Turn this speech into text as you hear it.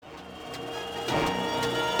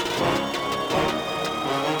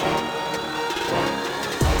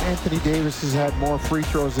Anthony Davis has had more free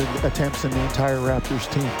throws attempts than the entire Raptors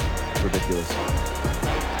team. Ridiculous.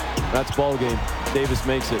 That's ball game. Davis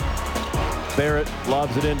makes it. Barrett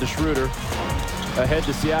lobs it into Schroeder. Ahead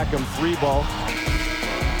to Siakam, 3-ball.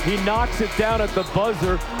 He knocks it down at the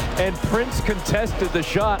buzzer, and Prince contested the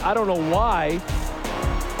shot. I don't know why.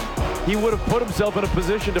 He would have put himself in a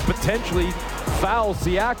position to potentially foul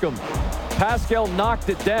Siakam. Pascal knocked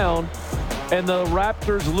it down, and the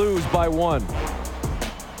Raptors lose by 1.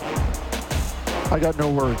 I got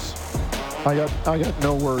no words. I got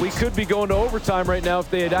no words. We could be going to overtime right now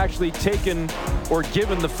if they had actually taken or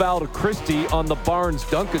given the foul to Christie on the Barnes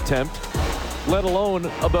dunk attempt, let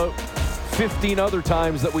alone about 15 other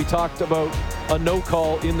times that we talked about a no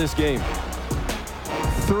call in this game.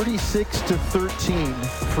 36-13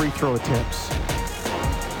 free throw attempts.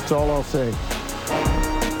 That's all I'll say.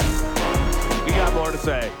 We got more to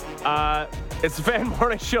say. It's the Fan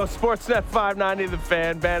Morning Show, Sportsnet 590, The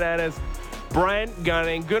Fan. Ben Ennis, Brent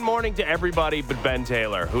Gunning. Good morning to everybody but Ben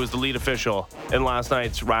Taylor, who was the lead official in last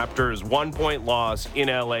night's Raptors 1-point loss in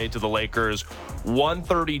LA to the Lakers,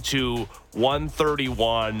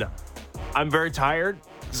 132-131. I'm very tired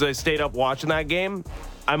because I stayed up watching that game.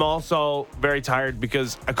 I'm also very tired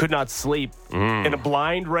because I could not sleep in a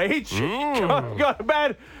blind rage. Go to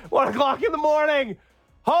bed 1 o'clock in the morning.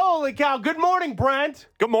 Holy cow. Good morning, Brent.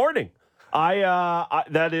 Good morning.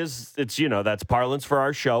 That's parlance for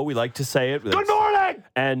our show. We like to say it. Good morning.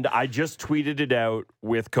 And I just tweeted it out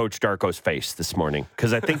with Coach Darko's face this morning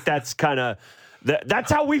because I think that's kind of that's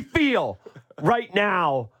how we feel right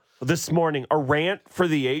now. This morning, a rant for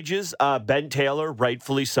the ages. Ben Taylor,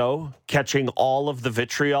 rightfully so, catching all of the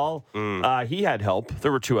vitriol. He had help.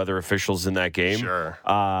 There were 2 other officials in that game. Sure.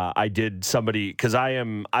 I did somebody, because I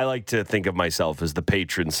like to think of myself as the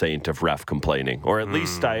patron saint of ref complaining, or at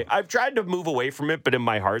least I've tried to move away from it, but in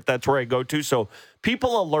my heart, that's where I go to. So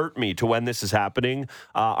people alert me to when this is happening.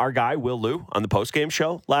 Our guy, Will Liu, on the postgame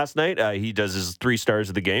show last night, he does his 3 stars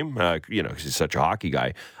of the game, because he's such a hockey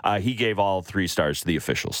guy. He gave all 3 stars to the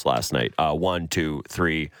officials last night. 1, 2,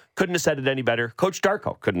 3. Couldn't have said it any better. Coach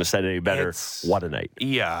Darko couldn't have said it any better. What a night.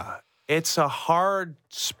 Yeah. It's a hard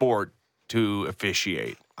sport to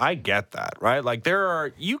officiate. I get that, right? Like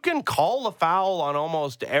you can call a foul on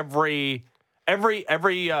almost every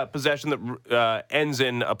possession that ends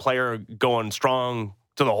in a player going strong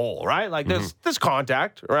to the hole, right? Like there's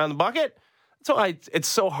contact around the bucket. So it's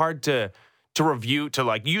so hard to review, to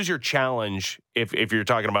like use your challenge if you're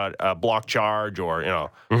talking about a block charge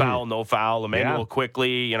or foul, no foul. Emmanuel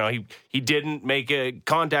quickly, he didn't make a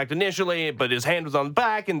contact initially, but his hand was on the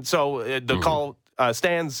back, and so the call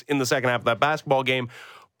stands in the second half of that basketball game.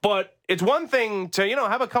 But it's one thing to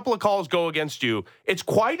have a couple of calls go against you. It's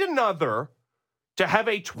quite another to have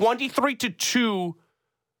a 23-2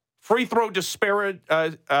 free throw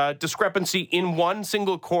discrepancy in one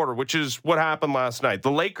single quarter, which is what happened last night.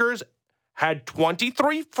 The Lakers had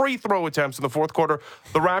 23 free throw attempts in the fourth quarter.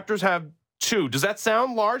 The Raptors have 2. Does that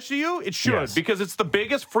sound large to you? It should, yes, because it's the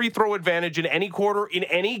biggest free throw advantage in any quarter in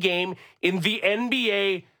any game in the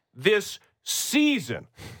NBA this season.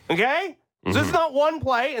 Okay? So this is not one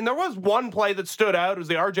play, and there was one play that stood out. It was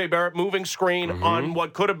the R.J. Barrett moving screen on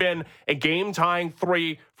what could have been a game-tying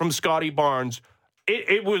 3 from Scotty Barnes.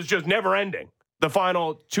 It was just never-ending, the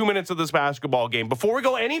final 2 minutes of this basketball game. Before we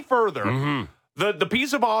go any further, the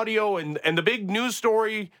piece of audio and the big news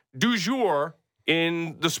story du jour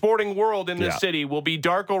in the sporting world in this city will be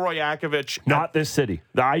Darko Rajakovic. Not this city.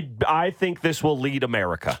 I think this will lead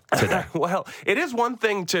America today. Well, it is one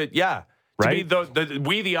thing to be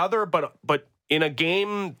the other, but in a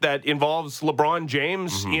game that involves LeBron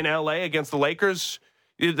James in LA against the Lakers,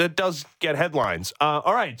 that does get headlines.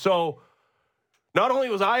 All right, so not only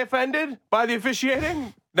was I offended by the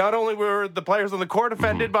officiating, not only were the players on the court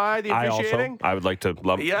offended by the officiating. I would like to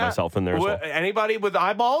lump myself in there as well. Anybody with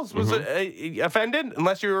eyeballs was offended,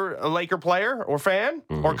 unless you're a Laker player or fan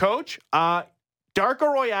or coach. Darko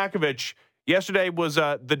Rajakovic, yesterday was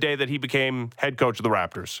the day that he became head coach of the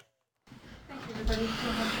Raptors.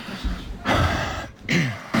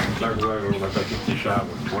 Darko shot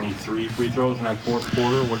with 23 free throws in that fourth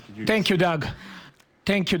quarter. What did you? Thank you, Doug.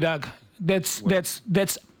 That's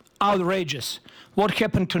outrageous. What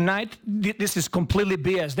happened tonight? This is completely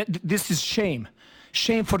BS. This is shame.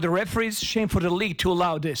 Shame for the referees, shame for the league to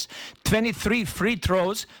allow this. 23 free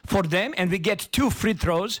throws for them, and we get 2 free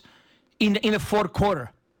throws in the fourth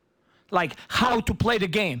quarter. Like, how to play the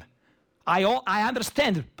game. I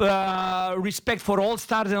understand respect for all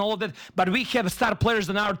stars and all of that, but we have star players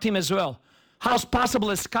on our team as well. How's possible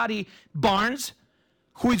that Scotty Barnes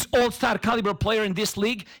who is all-star caliber player in this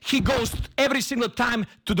league, he goes every single time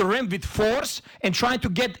to the rim with force and trying to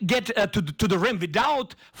get to the rim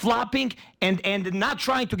without flopping and not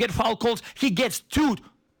trying to get foul calls. He gets 2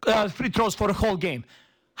 free throws for the whole game.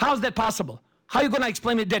 How's that possible? How are you going to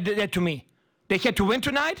explain that to me? They had to win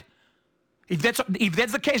tonight? If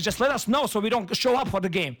that's the case, just let us know so we don't show up for the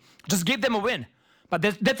game. Just give them a win. But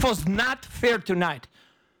that was not fair tonight.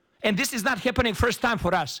 And this is not happening first time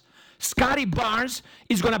for us. Scotty Barnes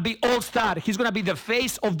is going to be all-star. He's going to be the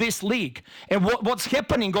face of this league. And what's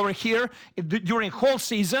happening over here during whole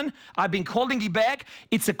season, I've been holding it back.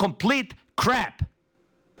 It's a complete crap.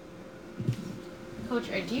 Coach,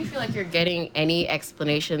 do you feel like you're getting any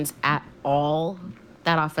explanations at all?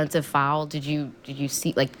 That offensive foul, did you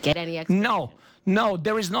see, get any explanation? No,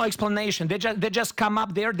 there is no explanation. They just come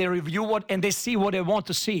up there, they review and they see what they want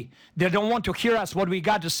to see. They don't want to hear us, what we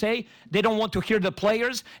got to say. They don't want to hear the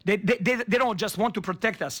players. They don't just want to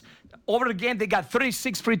protect us. Over the game, they got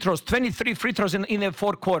 36 free throws, 23 free throws in the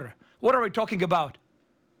fourth quarter. What are we talking about?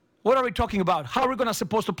 How are we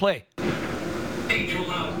supposed to play?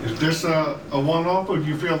 Is this a one-off, or do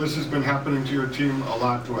you feel this has been happening to your team a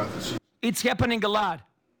lot throughout the season? It's happening a lot.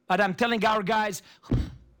 But I'm telling our guys,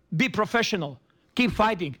 be professional. Keep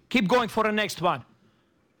fighting. Keep going for the next one.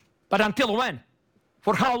 But until when?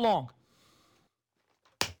 For how long?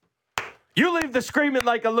 You leave the screaming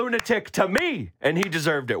like a lunatic to me, and he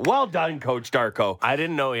deserved it. Well done, Coach Darko. I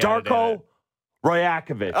didn't know he had Darko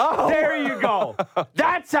Royakovich. Oh. There you go.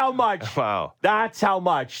 That's how much. Wow. That's how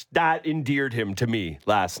much that endeared him to me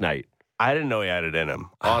last night. I didn't know he had it in him,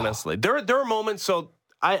 honestly. There are moments,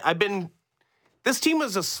 this team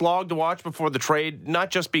was a slog to watch before the trade,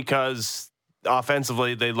 not just because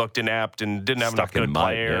offensively they looked inept and didn't have enough good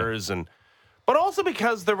players, but also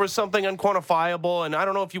because there was something unquantifiable, and I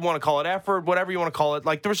don't know if you want to call it effort, whatever you want to call it.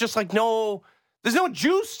 There was just there's no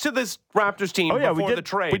juice to this Raptors team before the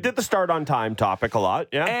trade. We did the start on time topic a lot,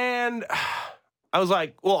 yeah. And I was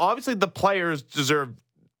like, well, obviously the players deserve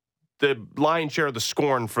the lion's share of the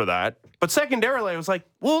scorn for that. But secondarily, I was like,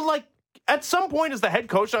 at some point, is the head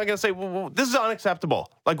coach not going to say, well, this is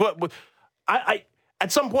unacceptable?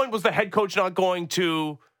 At some point, was the head coach not going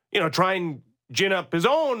to, try and gin up his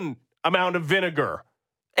own amount of vinegar?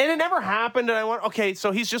 And it never happened. And I went, okay,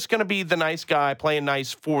 so he's just going to be the nice guy playing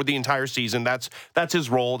nice for the entire season. That's his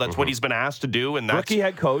role. That's what he's been asked to do. And that's rookie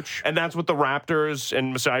head coach. And that's what the Raptors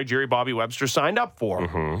and Masai Ujiri, Bobby Webster signed up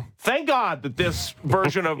for. Thank God that this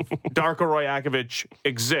version of Darko Royakovich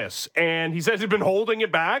exists. And he says he's been holding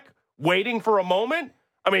it back, waiting for a moment.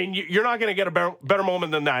 I mean, you're not going to get a better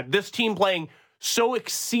moment than that. This team playing so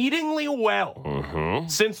exceedingly well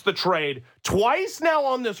since the trade. Twice now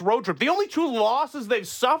on this road trip. The only 2 losses they've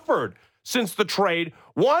suffered since the trade.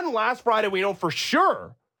 One last Friday, we know for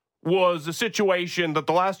sure, was a situation that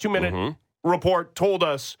the last 2-minute report told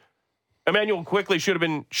us Emmanuel Quickley should have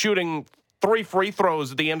been shooting 3 free throws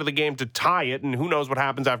at the end of the game to tie it, and who knows what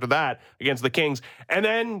happens after that against the Kings. And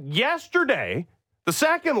then yesterday, the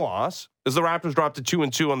second loss, as the Raptors dropped to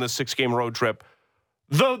 2-2 on this 6-game road trip.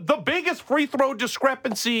 The biggest free throw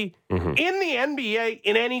discrepancy in the NBA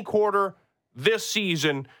in any quarter this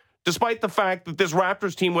season, despite the fact that this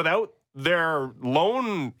Raptors team, without their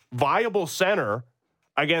lone viable center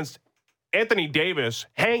against Anthony Davis,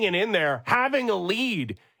 hanging in there, having a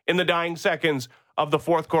lead in the dying seconds of the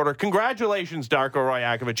fourth quarter. Congratulations, Darko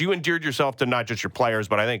Royakovich. You endeared yourself to not just your players,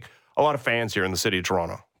 but I think a lot of fans here in the city of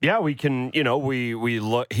Toronto. Yeah, we can, we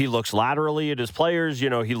look, he looks laterally at his players, he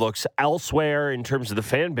looks elsewhere in terms of the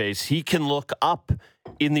fan base. He can look up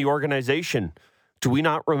in the organization. Do we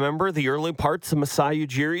not remember the early parts of Masai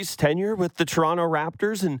Ujiri's tenure with the Toronto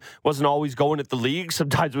Raptors and wasn't always going at the league?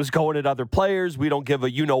 Sometimes was going at other players. We don't give a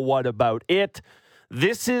you-know-what about it.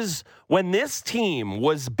 This is when this team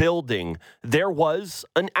was building, there was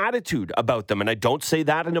an attitude about them. And I don't say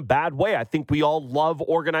that in a bad way. I think we all love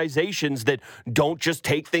organizations that don't just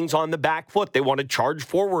take things on the back foot. They want to charge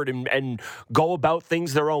forward and go about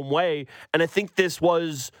things their own way. And I think this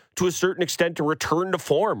was, to a certain extent, a return to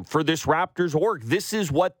form for this Raptors org. This is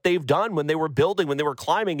what they've done when they were building, when they were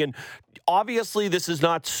climbing. And obviously this is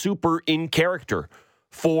not super in character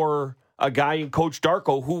for a guy in Coach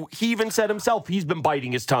Darko, who he even said himself, he's been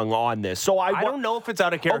biting his tongue on this. So I don't know if it's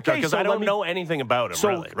out of character because I don't know anything about him,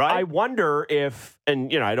 really, right? I wonder if,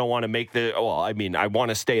 and I don't want to make I want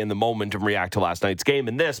to stay in the moment and react to last night's game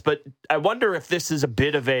and this, but I wonder if this is a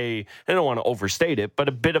bit of I don't want to overstate it, but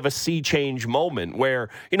a bit of a sea change moment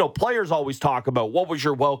where, players always talk about what was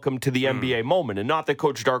your welcome to the NBA moment, and not that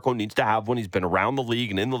Coach Darko needs to have one. He's been around the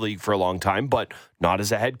league and in the league for a long time, but not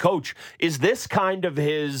as a head coach. Is this kind of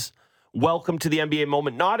his welcome to the NBA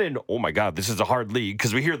moment, not in, oh my God, this is a hard league,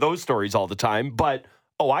 because we hear those stories all the time, but,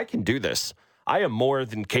 oh, I can do this. I am more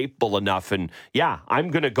than capable enough. And yeah,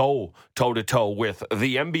 I'm going to go toe to toe with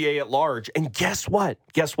the NBA at large. And guess what?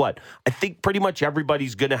 I think pretty much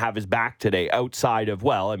everybody's going to have his back today outside of,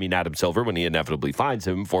 well, I mean, Adam Silver, when he inevitably finds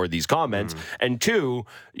him for these comments. And two,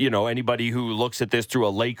 anybody who looks at this through a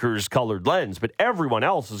Lakers colored lens. But everyone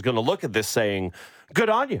else is going to look at this saying, good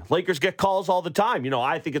on you. Lakers get calls all the time.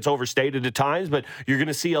 I think it's overstated at times, but you're going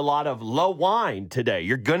to see a lot of low wine today.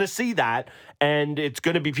 You're going to see that, and it's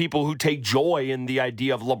going to be people who take joy in the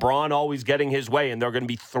idea of LeBron always getting his way, and they're going to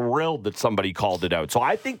be thrilled that somebody called it out. So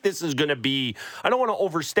I think this is going to be, I don't want to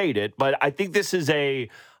overstate it, but I think this is a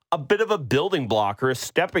bit of a building block or a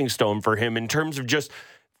stepping stone for him in terms of just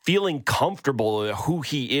feeling comfortable who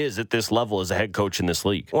he is at this level as a head coach in this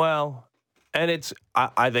league. Well, and it's,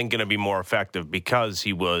 I think, going to be more effective because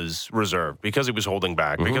he was reserved, because he was holding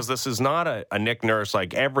back, because this is not a Nick Nurse,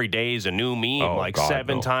 like every day is a new meme,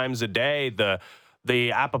 seven times a day.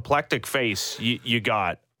 The apoplectic face you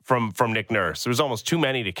got from Nick Nurse, there was almost too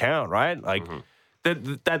many to count, right? Like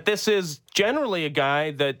that this is generally a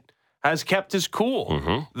guy that has kept his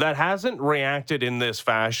cool, that hasn't reacted in this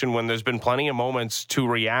fashion when there's been plenty of moments to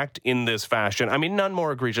react in this fashion. I mean, none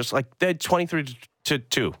more egregious. Like they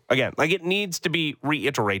 23-2 again. Like it needs to be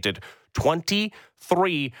reiterated.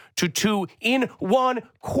 23-2 in one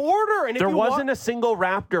quarter. And there wasn't a single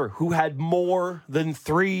Raptor who had more than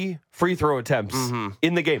 3 free throw attempts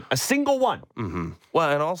in the game. A single one. Well,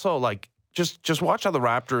 and also like just watch how the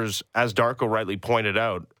Raptors, as Darko rightly pointed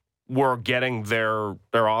out, were getting their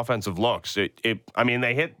offensive looks. I mean,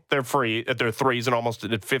 they hit their threes and almost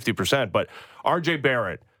at 50%. But R.J.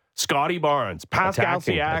 Barrett, Scotty Barnes, Pascal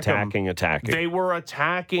Siakam, attacking. They were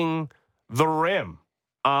attacking the rim.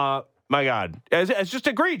 My God, it's just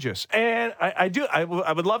egregious. And I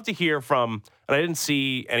would love to hear from. And I didn't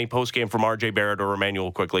see any post game from R.J. Barrett or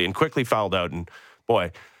Emmanuel quickly fouled out. And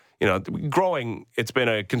boy, growing, it's been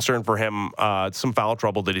a concern for him. Some foul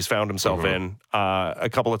trouble that he's found himself in a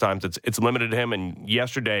couple of times. It's limited him. And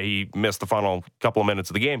yesterday he missed the final couple of minutes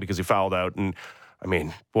of the game because he fouled out. And I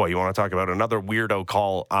mean, boy, you want to talk about another weirdo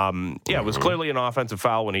call? It was clearly an offensive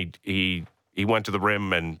foul when he went to the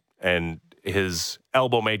rim and his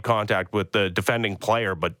elbow made contact with the defending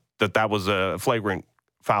player, but that was a flagrant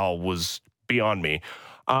foul was beyond me.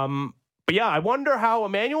 But yeah, I wonder how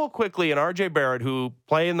Emmanuel Quickley and R.J. Barrett, who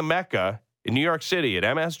play in the Mecca in New York City at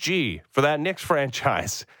MSG for that Knicks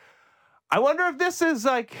franchise, I wonder if this is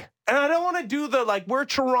like, and I don't want to do the like we're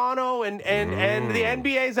Toronto and the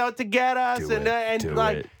NBA's out to get us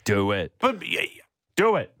Do it. But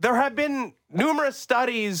Do it. There have been numerous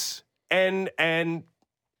studies and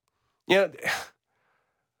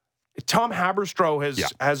Tom Haberstroh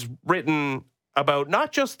has written about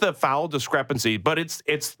not just the foul discrepancy, but it's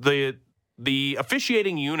the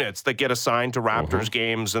officiating units that get assigned to Raptors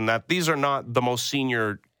games, and that these are not the most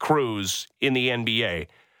senior crews in the NBA.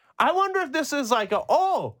 I wonder if this is like an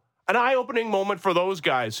eye-opening moment for those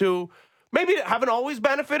guys who maybe haven't always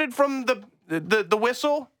benefited from the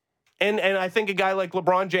whistle. And I think a guy like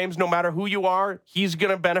LeBron James, no matter who you are, he's going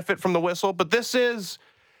to benefit from the whistle. But this is,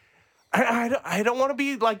 I don't want to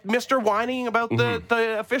be like Mr. whining about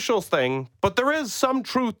the officials thing, but there is some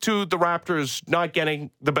truth to the Raptors not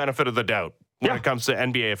getting the benefit of the doubt when it comes to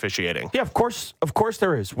NBA officiating. Yeah, of course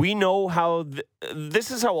there is. We know how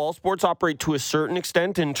this is how all sports operate to a certain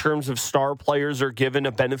extent in terms of star players are given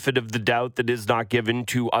a benefit of the doubt that is not given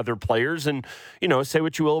to other players. And, say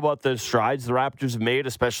what you will about the strides the Raptors have made,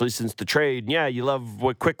 especially since the trade. Yeah, you love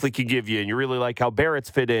what Quickley could give you, and you really like how Barrett's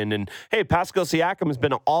fit in. And, hey, Pascal Siakam has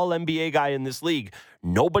been an all-NBA guy in this league.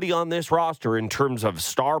 Nobody on this roster, in terms of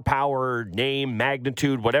star power, name,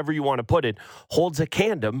 magnitude, whatever you want to put it, holds a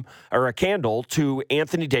candle to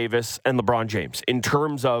Anthony Davis and LeBron James in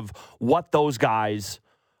terms of what those guys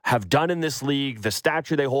have done in this league, the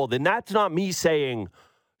stature they hold. And that's not me saying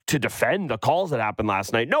to defend the calls that happened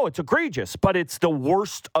last night. No, it's egregious, but it's the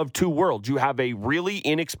worst of two worlds. You have a really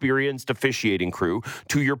inexperienced officiating crew.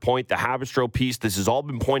 To your point, the Haberstroh piece, this has all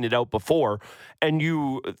been pointed out before, and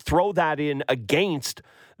you throw that in against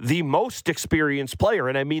the most experienced player.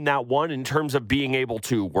 And I mean that, one, in terms of being able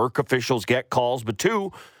to work officials, get calls, but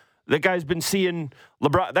two, that guy's been seeing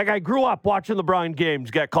LeBron. That guy grew up watching LeBron games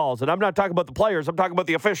get calls. And I'm not talking about the players. I'm talking about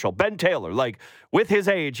the official, Ben Taylor. Like, with his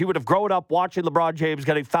age, he would have grown up watching LeBron James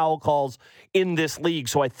getting foul calls in this league.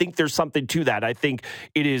 So I think there's something to that. I think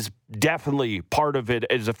it is definitely part of it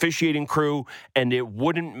is officiating crew, and it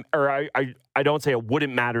wouldn't, or I don't say it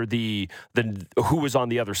wouldn't matter the who was on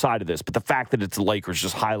the other side of this, but the fact that it's the Lakers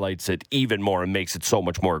just highlights it even more and makes it so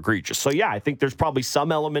much more egregious. So yeah, I think there's probably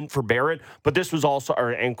some element for Barrett, but this was also,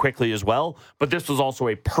 and quickly as well, but this was also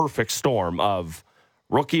a perfect storm of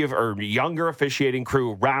younger officiating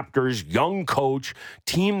crew, Raptors, young coach,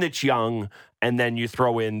 team that's young, and then you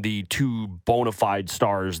throw in the two bona fide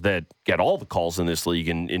stars that get all the calls in this league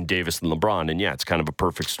in Davis and LeBron. And yeah, it's kind of a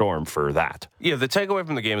perfect storm for that. Yeah, the takeaway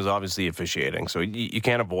from the game is obviously officiating. So you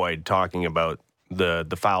can't avoid talking about the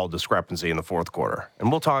foul discrepancy in the fourth quarter.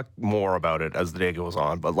 And we'll talk more about it as the day goes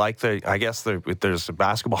on. But I guess there's a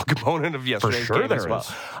basketball component of yesterday's game as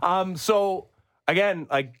well. So again,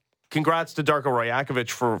 congrats to Darko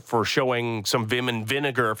Rajakovic for showing some vim and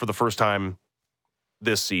vinegar for the first time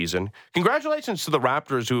this season. Congratulations to the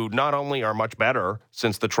Raptors, who not only are much better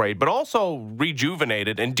since the trade, but also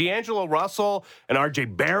rejuvenated. And D'Angelo Russell and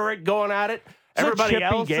RJ Barrett going at it. It's everybody a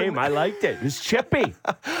chippy else game. I liked it. It was chippy.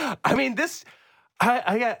 I mean, this.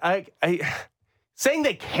 Saying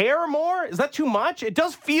they care more, is that too much? It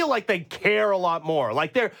does feel like they care a lot more.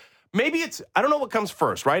 Like maybe it's, I don't know what comes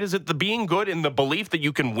first, right? Is it the being good and the belief that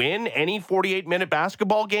you can win any 48-minute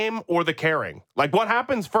basketball game, or the caring? Like, what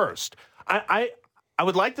happens first? I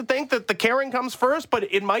would like to think that the caring comes first,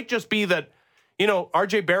 but it might just be that,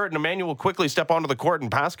 RJ Barrett and Emmanuel quickly step onto the court, and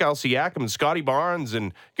Pascal Siakam and Scotty Barnes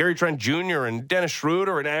and Gary Trent Jr. and Dennis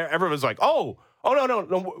Schroeder, and everyone's like, oh,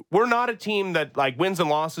 no, we're not a team that wins and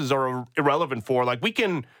losses are irrelevant for. We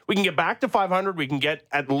can get back to 500. We can get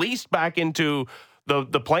at least back into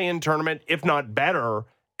the play-in tournament, if not better.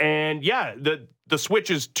 And yeah, the switch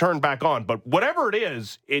is turned back on. But whatever it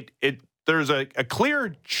is, there's a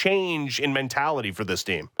clear change in mentality for this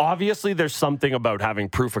team. Obviously, there's something about having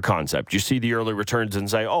proof of concept. You see the early returns and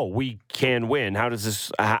say, oh, we can win. How does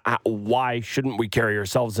this, why shouldn't we carry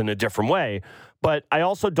ourselves in a different way? But I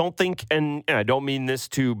also don't think, and I don't mean this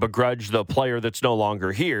to begrudge the player that's no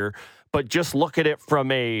longer here, but just look at it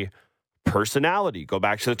from a personality. Go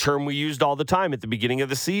back to the term we used all the time at the beginning of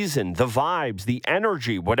the season, the vibes, the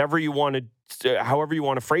energy, whatever you want to, however you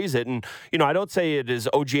want to phrase it. And, I don't say it as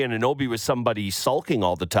OG Anunoby was somebody sulking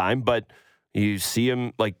all the time, but you see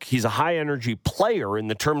him he's a high energy player in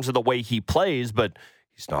the terms of the way he plays, but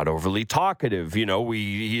he's not overly talkative. He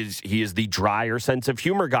is the drier sense of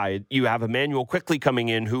humor guy. You have Emmanuel quickly coming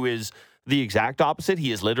in, who is the exact opposite.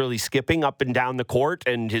 He is literally skipping up and down the court,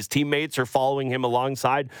 and his teammates are following him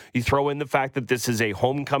alongside. You throw in the fact that this is a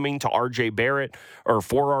homecoming to RJ Barrett, or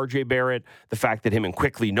for RJ Barrett, the fact that him and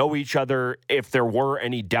Quickly know each other. If there were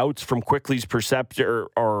any doubts from Quickly's perception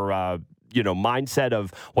or mindset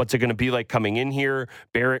of what's it going to be like coming in here,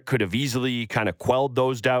 Barrett could have easily kind of quelled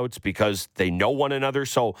those doubts because they know one another.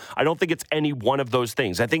 So I don't think it's any one of those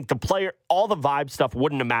things. I think all the vibe stuff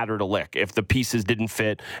wouldn't have mattered a lick if the pieces didn't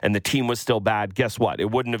fit and the team was still bad. Guess what? It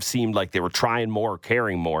wouldn't have seemed like they were trying more or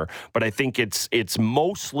caring more. But I think it's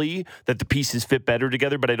mostly that the pieces fit better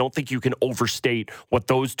together, but I don't think you can overstate what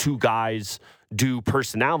those two guys do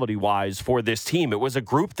personality-wise for this team. It was a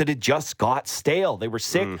group that had just got stale. They were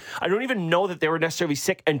sick. I don't even know that they were necessarily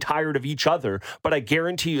sick and tired of each other, but I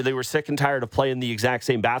guarantee you they were sick and tired of playing the exact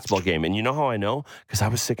same basketball game. And you know how I know? Because I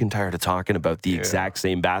was sick and tired of talking about the exact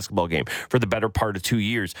same basketball game for the better part of 2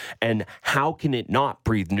 years. And how can it not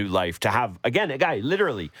breathe new life to have, again, a guy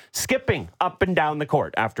literally skipping up and down the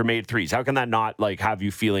court after made threes? How can that not have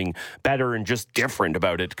you feeling better and just different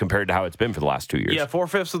about it compared to how it's been for the last 2 years? Yeah,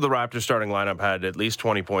 4/5 of the Raptors starting lineup had at least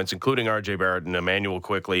 20 points, including RJ Barrett and Emmanuel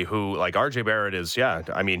Quickly, who, RJ Barrett is,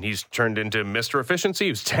 he's turned into Mr. Efficiency.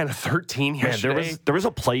 He was 10 of 13 yesterday. There was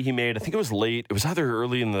a play he made. I think it was late. It was either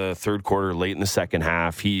early in the third quarter, late in the second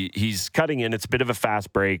half. He's cutting in. It's a bit of a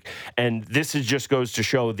fast break. And this just goes to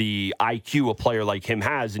show the IQ a player like him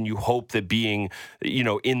has. And you hope that being,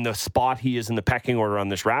 in the spot he is in the pecking order on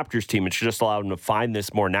this Raptors team, it should just allow him to find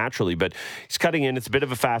this more naturally. But he's cutting in. It's a bit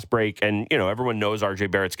of a fast break. And, everyone knows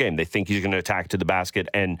RJ Barrett's game. They think he's going to attack to the basket,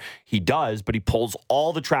 and he does, but he pulls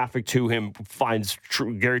all the traffic to him, finds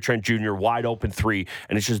Gary Trent Jr. wide open three,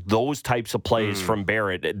 and it's just those types of plays from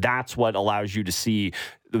Barrett. That's what allows you to see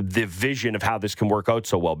the vision of how this can work out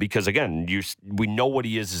so well, because again, we know what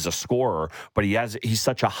he is as a scorer, but he's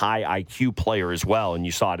such a high IQ player as well, and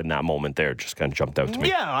you saw it in that moment there. It just kind of jumped out to me.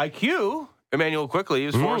 Yeah, IQ. Emmanuel Quickly, he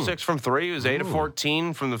was 4-6 from three. He was 8 of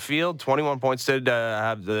 14 from the field. 21 points, did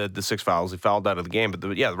have the 6 fouls. He fouled out of the game. But the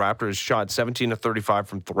Raptors shot 17 of 35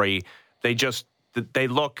 from three. They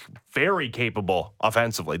look very capable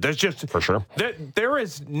offensively. There's just, for sure, there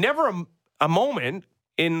is never a moment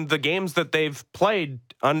in the games that they've played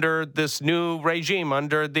under this new regime,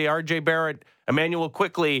 under the RJ Barrett, Emmanuel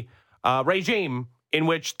Quickly regime in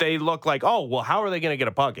which they look like, oh, well, how are they going to get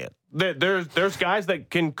a bucket? There's guys that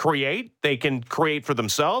can create. They can create for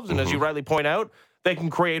themselves. And as you rightly point out, they can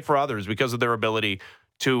create for others because of their ability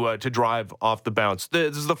to drive off the bounce.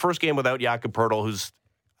 This is the first game without Jakob Poeltl, who's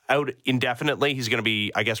out indefinitely. He's going to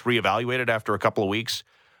be, I guess, reevaluated after a couple of weeks.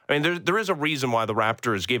 I mean, there is a reason why the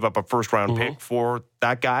Raptors gave up a first-round pick for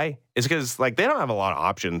that guy. It's because they don't have a lot of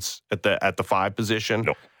options at the 5 position.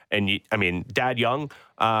 Nope. And Dad Young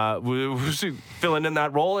was filling in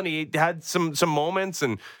that role, and he had some moments.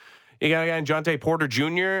 And you got a guy in Jonte Porter Jr.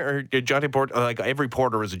 or Jonte Porter. Like every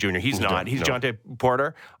Porter is a junior. He's not. He's Jonte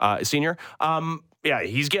Porter Senior. Yeah,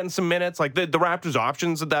 he's getting some minutes. Like the Raptors'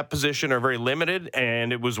 options at that position are very limited,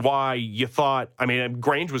 and it was why you thought. I mean,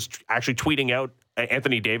 Grange was actually tweeting out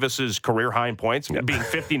Anthony Davis's career high in points, being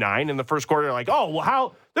 59 in the first quarter. Like, oh well,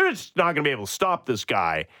 how they're just not going to be able to stop this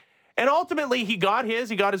guy. And ultimately, he got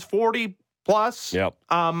his 40 plus. Yep.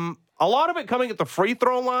 A lot of it coming at the free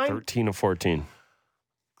throw line. 13 of 14.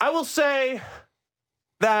 I will say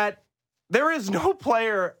that there is no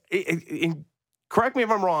player. Correct me if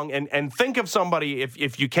I'm wrong, and think of somebody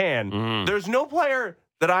if you can. There's no player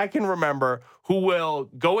that I can remember who will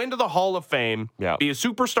go into the Hall of Fame, be a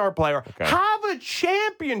superstar player, have a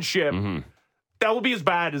championship that will be as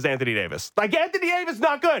bad as Anthony Davis. Like Anthony Davis,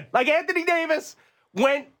 not good. Like Anthony Davis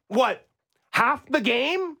went half the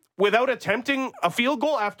game without attempting a field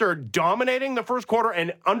goal after dominating the first quarter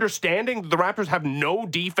and understanding the Raptors have no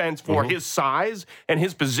defense for his size and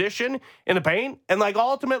his position in the paint. And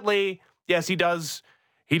ultimately, yes, he does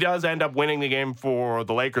end up winning the game for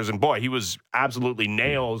the Lakers. And boy, he was absolutely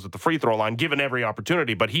nails at the free throw line, given every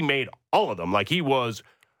opportunity, but he made all of them. Like he was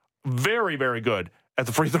very, very good at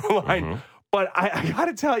the free throw line. But I got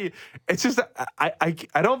to tell you, it's just, I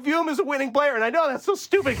don't view him as a winning player. And I know that's so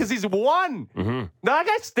stupid because he's won. No, that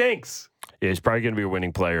guy stinks. Yeah, he's probably going to be a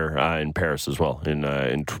winning player in Paris as well in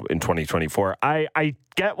 2024. I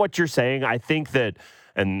get what you're saying. I think that,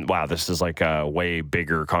 and wow, this is like a way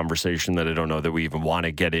bigger conversation that I don't know that we even want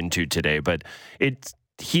to get into today. But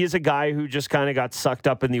he is a guy who just kind of got sucked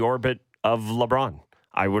up in the orbit of LeBron.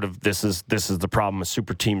 I would have. This is the problem with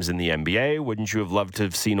super teams in the NBA. Wouldn't you have loved to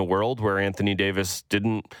have seen a world where Anthony Davis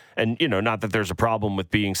didn't? And not that there's a problem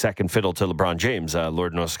with being second fiddle to LeBron James.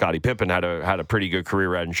 Lord knows Scottie Pippen had a pretty good career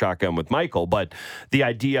riding shotgun with Michael. But the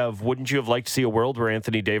idea of wouldn't you have liked to see a world where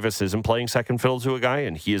Anthony Davis isn't playing second fiddle to a guy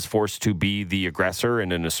and he is forced to be the aggressor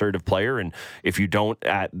and an assertive player? And if you don't,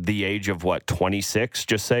 at the age of 26,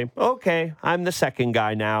 just say, okay, I'm the second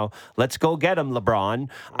guy now. Let's go get him, LeBron.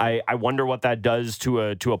 I wonder what that does to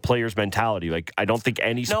a player's mentality. Like, I don't think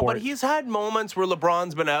any sport... No, but he's had moments where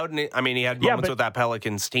LeBron's been out, and he had moments with that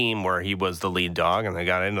Pelicans team where he was the lead dog, and they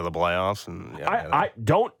got into the playoffs. And I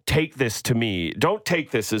don't take this to me. Don't take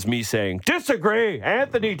this as me saying, disagree.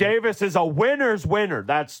 Anthony Davis is a winner's winner.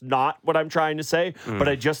 That's not what I'm trying to say. But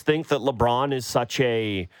I just think that LeBron is such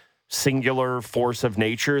a singular force of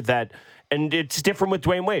nature that... And it's different with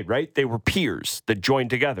Dwayne Wade, right? They were peers that joined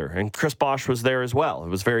together. And Chris Bosh was there as well. It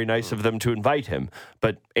was very nice of them to invite him.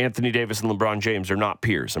 But Anthony Davis and LeBron James are not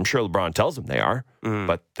peers. I'm sure LeBron tells them they are,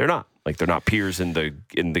 but they're not. Like, they're not peers in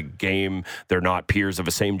the game. They're not peers of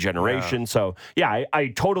the same generation. Yeah. So, yeah, I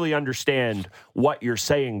totally understand what you're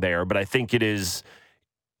saying there, but I think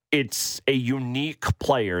it's a unique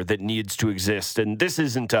player that needs to exist. And this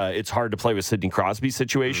isn't it's hard to play with Sidney Crosby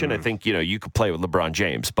situation. I think, you could play with LeBron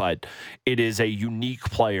James, but it is a unique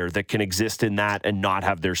player that can exist in that and not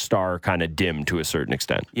have their star kind of dim to a certain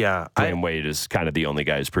extent. Yeah. Dwayne Wade is kind of the only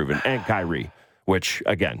guy who's proven. And Kyrie, which,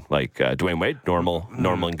 again, like Dwayne Wade, normal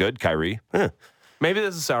and good. Kyrie, Maybe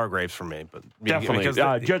this is sour grapes for me, but definitely.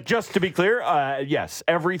 Just to be clear, yes,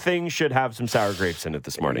 everything should have some sour grapes in it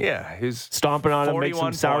this morning. Yeah, he's stomping on it, make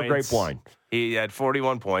some sour grape wine. He had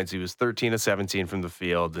 41 points. He was 13 of 17 from the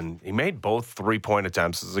field, and he made both 3-point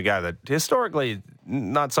attempts. As a guy that historically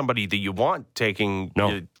not somebody that you want taking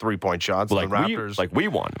 3-point shots. Like the Raptors, we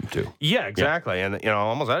want him to. Yeah, exactly. Yeah. And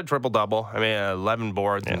almost had a triple double. I mean, 11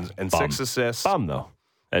 boards and 6 assists. Bum though,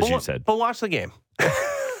 as you said. But watch the game.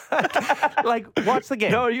 Watch the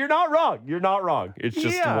game. No, you're not wrong. You're not wrong. It's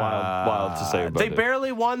just wild to say about it. They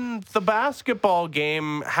barely won the basketball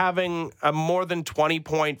game having a more than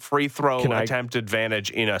 20-point free throw attempt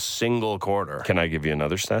advantage in a single quarter. Can I give you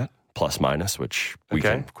another stat? Plus minus, which we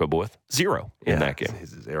can quibble with. 0 in that game. He's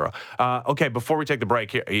 0. Okay, before we take the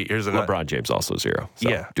break, here's another. LeBron James also 0.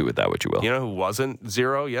 So do with that what you will. You know who wasn't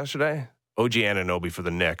 0 yesterday? OG Anunoby for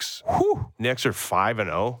the Knicks. Knicks are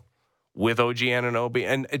 5-0. With OG Anunoby,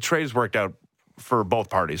 and trades worked out for both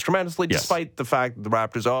parties tremendously, Yes. despite the fact that the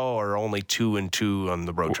Raptors are only 2-2 on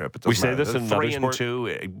the road trip. It We doesn't say matter. this in They're another sport.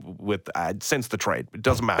 3-2 with since the trade. It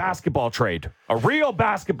doesn't matter. Basketball trade. A real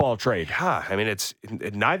basketball trade. Yeah, I mean, it's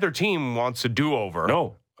neither team wants a do-over.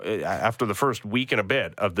 No. After the first week and a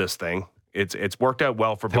bit of this thing, it's worked out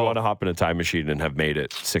well for They both. want to hop in a time machine and have made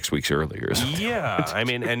it 6 weeks earlier. Yeah, I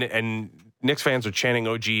mean, and Knicks fans are chanting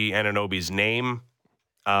OG Anunoby's name.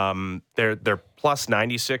 They're plus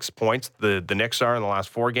 96 points. The Knicks are in the last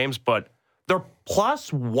 4 games, but they're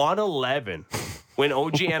plus 111 when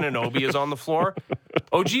OG Anunoby is on the floor.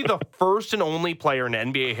 OG, the first and only player in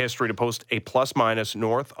NBA history to post a plus minus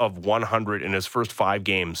north of 100 in his first 5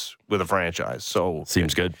 games with a franchise. So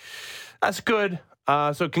Seems good. that's good.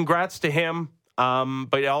 So congrats to him.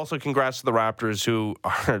 But also congrats to the Raptors, who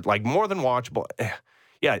are like more than watchable.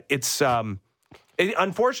 Yeah, it's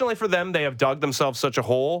unfortunately for them, they have dug themselves such a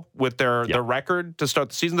hole with their record to start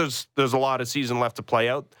the season. There's a lot of season left to play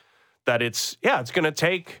out. That it's going to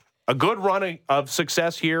take a good run of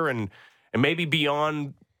success here and maybe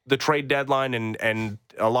beyond the trade deadline and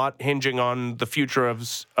a lot hinging on the future of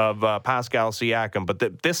Pascal Siakam.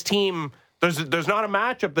 But this team, there's not a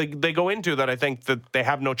matchup they go into that I think that they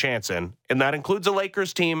have no chance in. And that includes a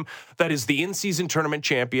Lakers team that is the in-season tournament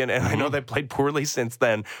champion. And I know they played poorly since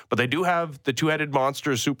then, but they do have the two-headed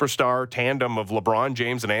monster superstar tandem of LeBron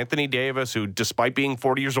James and Anthony Davis, who, despite being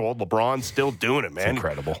 40 years old, LeBron's still doing it, man. It's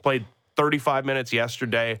incredible. Played 35 minutes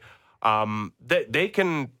yesterday. They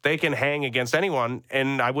can hang against anyone,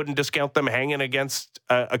 and I wouldn't discount them hanging against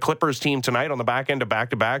a Clippers team tonight on the back end of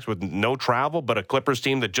back-to-backs with no travel, but a Clippers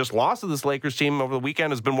team that just lost to this Lakers team over the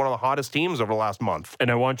weekend has been one of the hottest teams over the last month.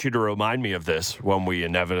 And I want you to remind me of this when we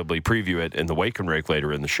inevitably preview it in the Wake and Rake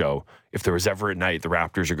later in the show. If there was ever a night the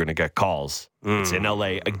Raptors are going to get calls, it's in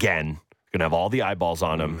LA again, going to have all the eyeballs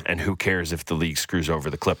on them, and who cares if the league screws over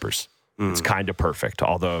the Clippers? It's kind of perfect.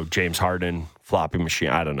 Although James Harden, flopping machine,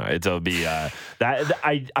 I don't know. It'll be that.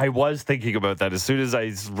 I was thinking about that as soon as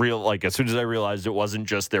I realized it wasn't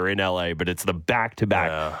just they're in LA, but it's the back-to-back.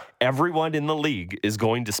 Yeah. Everyone in the league is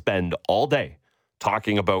going to spend all day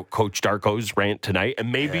talking about Coach Darko's rant tonight,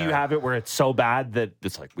 and maybe you have it where it's so bad that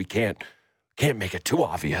it's like we can't make it too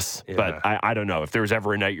obvious. Yeah. But I don't know. If there's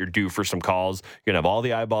ever a night you're due for some calls, you're going to have all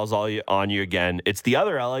the eyeballs on you again. It's the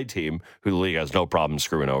other LA team who the league has no problem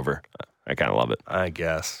screwing over. I kind of love it. I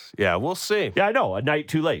guess. Yeah, we'll see. Yeah, I know. A night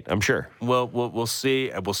too late, I'm sure. We'll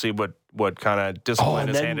see. We'll see what kind of discipline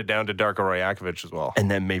is handed down to Darko Rajakovic as well.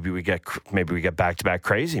 And then maybe we get back-to-back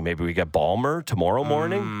crazy. Maybe we get Ballmer tomorrow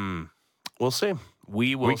morning. We'll see.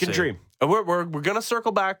 We can see. Dream. We're going to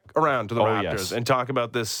circle back around to the Raptors yes. and talk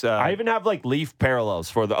about this. I even have Leaf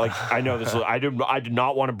parallels for the I know this. I did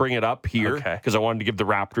not want to bring it up here because I wanted to give the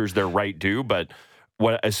Raptors their right due, but.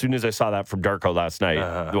 As soon as I saw that from Darko last night,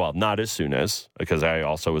 well, not as soon as, because I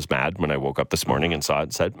also was mad when I woke up this morning and saw it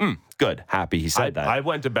and said, good, happy he said that. I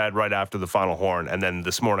went to bed right after the final horn, and then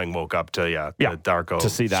this morning woke up to, the Darko to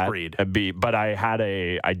see that screed. But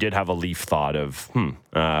I did have a Leaf thought of,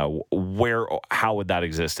 how would that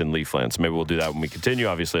exist in Leafland? So maybe we'll do that when we continue.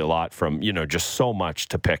 Obviously, a lot from, just so much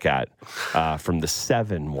to pick at from the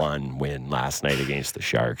 7-1 win last night against the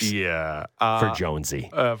Sharks. Yeah. For Jonesy.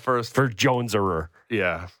 For Joneserer.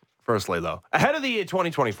 Yeah. Firstly, though, ahead of the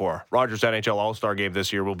 2024 Rogers NHL All-Star Game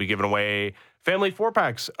this year, we'll be giving away family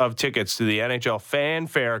 4-packs of tickets to the NHL Fan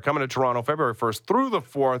Fair coming to Toronto February 1st through the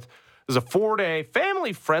 4th. There's a 4-day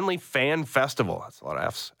family-friendly fan festival. That's a lot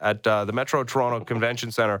of Fs. At the Metro Toronto Convention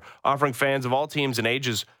Center, offering fans of all teams and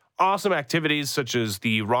ages awesome activities such as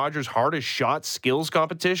the Rogers Hardest Shot Skills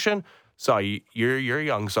Competition. Saw your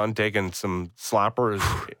young son taking some slappers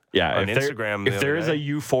on Instagram. If there is a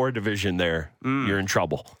U4 division there, you're in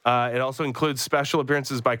trouble. It also includes special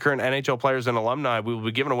appearances by current NHL players and alumni. We will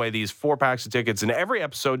be giving away these 4-packs of tickets in every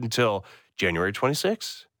episode until January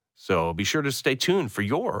 26th. So be sure to stay tuned for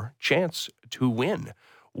your chance to win.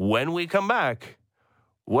 When we come back,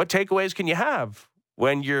 what takeaways can you have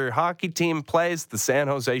when your hockey team plays the San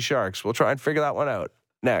Jose Sharks? We'll try and figure that one out.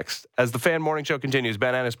 Next, as the Fan Morning Show continues,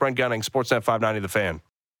 Ben Ennis, Brent Gunning, Sportsnet 590 The Fan.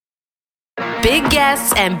 Big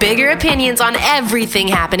guests and bigger opinions on everything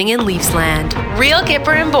happening in Leafsland. Real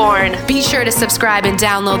Kipper and Bourne. Be sure to subscribe and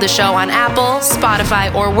download the show on Apple,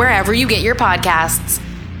 Spotify, or wherever you get your podcasts.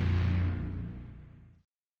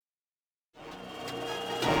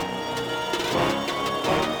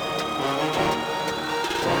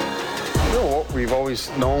 We've always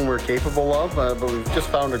known we're capable of, but we've just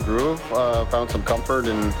found a groove, found some comfort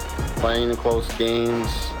in playing in close games.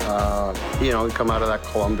 We come out of that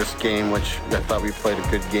Columbus game, which I thought we played a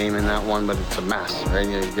good game in that one, but it's a mess, right?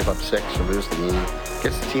 You give up 6 or lose the game. It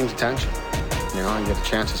gets the team's attention. You know, you get a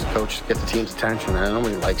chance as a coach to get the team's attention, and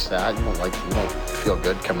nobody likes that. You don't feel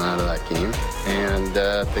good coming out of that game, and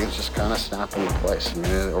things just kind of snap into place. I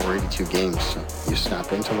mean, over 82 games, you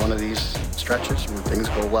snap into one of these stretches where things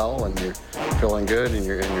go well, and you're feeling good, and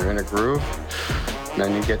you're in a groove. And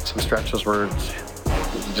then you get some stretches where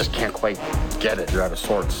you just can't quite get it. You're out of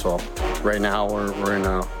sorts. So right now we're in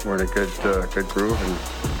a good groove and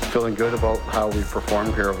feeling good about how we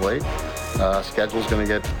performed here of late. Schedule's going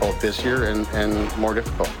to get both busier and more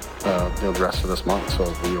difficult the rest of this month. So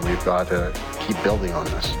we've got to keep building on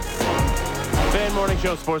this. Fan Morning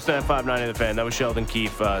Show, Sportsnet 590 The Fan. That was Sheldon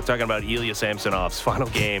Keefe talking about Ilya Samsonov's final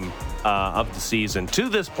game of the season to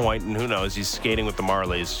this point, and who knows, he's skating with the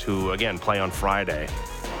Marlies, who, again, play on Friday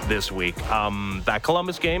this week. That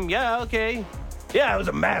Columbus game, it was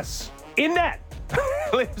a mess. In net.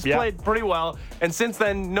 Leafs played pretty well, and since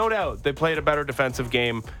then, no doubt, they played a better defensive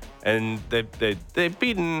game, and they've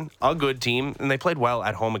beaten a good team, and they played well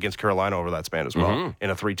at home against Carolina over that span as well in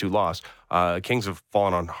a 3-2 loss. Kings have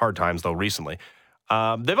fallen on hard times, though, recently.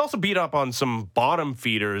 They've also beat up on some bottom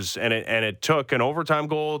feeders, and it took an overtime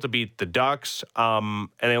goal to beat the Ducks, and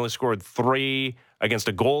they only scored 3 against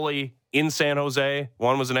a goalie in San Jose.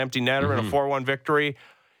 One was an empty netter and a 4-1 victory.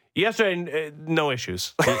 Yesterday, no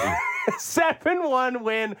issues. 7-1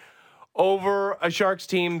 win over a Sharks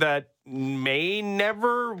team that may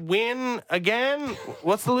never win again.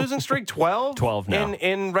 What's the losing streak? 12? 12 now.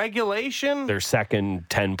 In regulation? Their second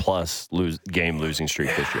 10-plus game losing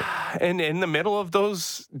streak this year. And in the middle of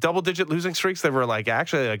those double-digit losing streaks, they were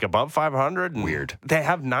actually above 500. Weird. They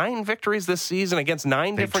have 9 victories this season against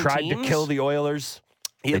 9 different teams. They tried to kill the Oilers.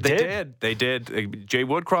 Yeah, they did. Jay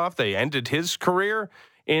Woodcroft, they ended his career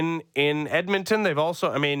in Edmonton. They've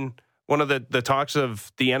also, one of the talks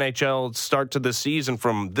of the NHL start to this season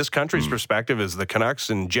from this country's perspective is the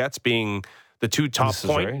Canucks and Jets being the 2 top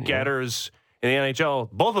point getters in the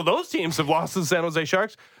NHL. Both of those teams have lost to the San Jose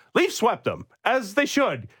Sharks. Leafs swept them, as they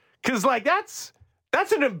should. Because,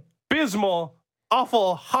 that's an abysmal,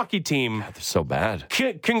 awful hockey team. God, they're so bad.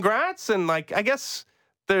 Congrats, and, I guess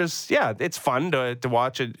it's fun to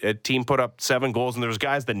watch a team put up 7 goals, and there's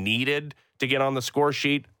guys that needed to get on the score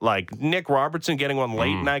sheet, like Nick Robertson getting one late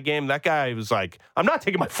in that game. That guy was like, I'm not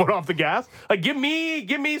taking my foot off the gas. Give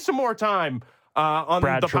me some more time on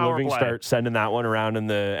Brad the power play. Start sending that one around in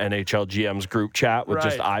the NHL GM's group chat with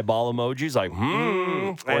just eyeball emojis,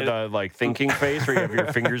 or the thinking face where you have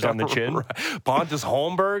your fingers on the chin. Pontus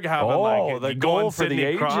Holmberg having the goal for Sidney the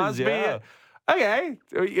ages. Crosby. Yeah. Okay.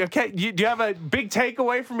 Do you have a big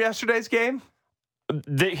takeaway from yesterday's game?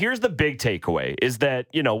 Here's the big takeaway is that,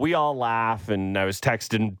 we all laugh, and I was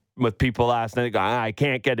texting with people last night, I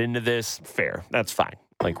can't get into this. Fair. That's fine.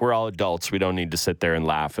 We're all adults. We don't need to sit there and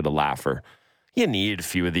laugh at a laugher. You need a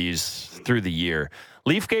few of these through the year.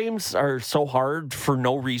 Leaf games are so hard for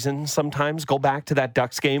no reason sometimes. Go back to that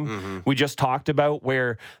Ducks game we just talked about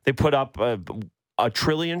where they put up a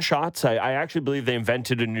trillion shots. I actually believe they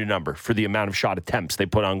invented a new number for the amount of shot attempts they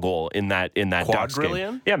put on goal in that Ducks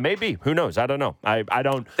game. Yeah, maybe. Who knows? I don't know. I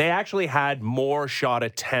don't. They actually had more shot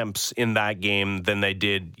attempts in that game than they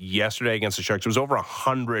did yesterday against the Sharks. It was over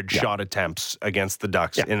 100 shot attempts against the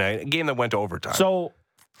Ducks in a game that went to overtime. So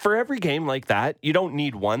for every game like that, you don't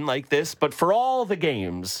need one like this, but for all the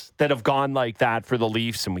games that have gone like that for the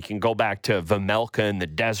Leafs, and we can go back to Vejmelka in the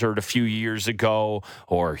desert a few years ago,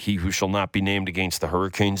 or he who shall not be named against the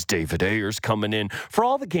Hurricanes, David Ayers coming in, for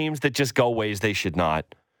all the games that just go ways they should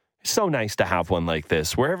not. It's so nice to have one like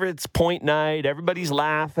this. Wherever it's point night, everybody's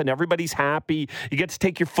laughing, everybody's happy. You get to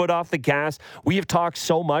take your foot off the gas. We have talked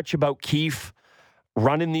so much about Keefe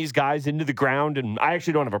running these guys into the ground, and I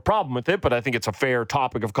actually don't have a problem with it, but I think it's a fair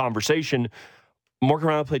topic of conversation. Morgan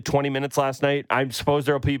Riley played 20 minutes last night. I suppose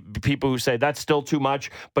there will be people who say that's still too much,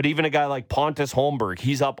 but even a guy like Pontus Holmberg,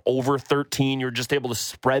 he's up over 13. You're just able to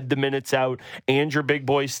spread the minutes out, and your big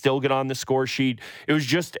boys still get on the score sheet. It was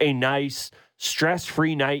just a nice,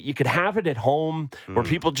 stress-free night. You could have it at home where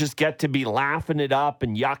people just get to be laughing it up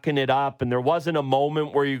and yucking it up, and there wasn't a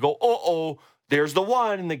moment where you go, uh-oh, there's the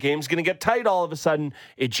one, and the game's going to get tight all of a sudden.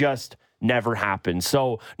 It just never happened.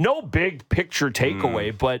 So no big picture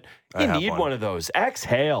takeaway, but you need one of those.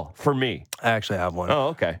 Exhale for me. I actually have one. Oh,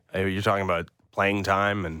 okay. You're talking about playing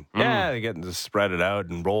time, and they're getting to spread it out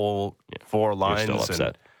and roll 4 lines. You're still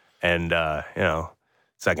upset. And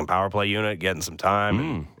second power play unit getting some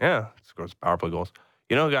time. And, scores power play goals.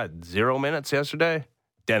 You know who got 0 minutes yesterday?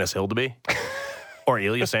 Dennis Hildeby. Or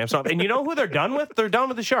Ilya Samsonov. And you know who they're done with? They're done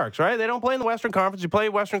with the Sharks, right? They don't play in the Western Conference. You play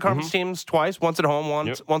Western Conference teams twice, once at home,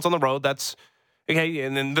 once on the road. That's okay.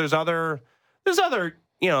 And then there's other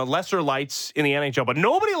lesser lights in the NHL, but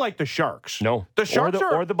nobody like the Sharks. No. The Sharks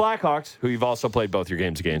or the Blackhawks, who you've also played both your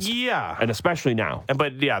games against. Yeah. And especially now.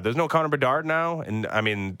 But there's no Connor Bedard now. And I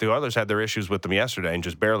mean, the Oilers had their issues with them yesterday and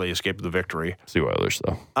just barely escaped the victory. It's the Oilers,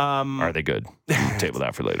 though. Are they good? Table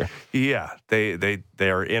that for later. Yeah. They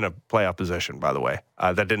are in a playoff position, by the way.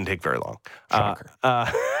 That didn't take very long. Shocker.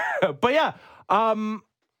 But yeah,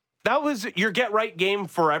 that was your get-right game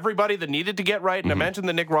for everybody that needed to get right. And I mentioned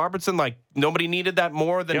that Nick Robertson, like, nobody needed that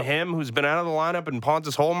more than him, who's been out of the lineup. And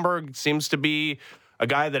Pontus Holmberg seems to be a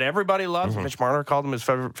guy that everybody loves. Mitch Marner called him his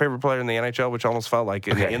favorite player in the NHL, which almost felt like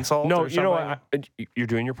an insult. No, or something. you know what? You're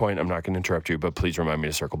doing your point. I'm not going to interrupt you, but please remind me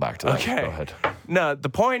to circle back to that. Okay. Go ahead. No, the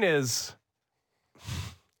point is,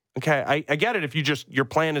 okay, I get it if your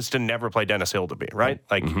plan is to never play Dennis Hildeby, right?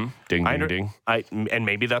 Like, Ding, ding, ding. And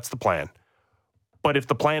maybe that's the plan. But if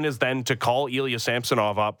the plan is then to call Ilya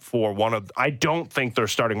Samsonov up for I don't think they're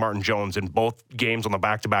starting Martin Jones in both games on the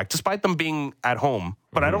back-to-back, despite them being at home.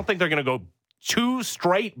 But I don't think they're going to go 2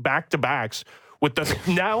 straight back-to-backs with the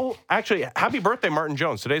now. Actually, happy birthday, Martin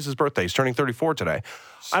Jones. Today's his birthday. He's turning 34 today.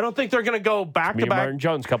 I don't think they're going to go back-to-back. Martin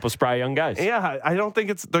Jones, couple of spry young guys. Yeah, I don't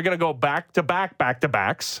think they're going to go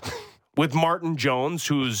back-to-backs with Martin Jones,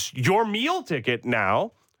 who's your meal ticket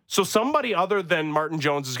now. So somebody other than Martin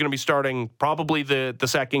Jones is going to be starting probably the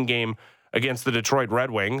second game against the Detroit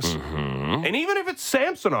Red Wings. And even if it's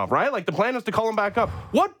Samsonov, right? Like, the plan is to call him back up.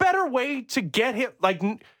 What better way to get him? Like,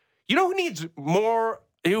 who needs more?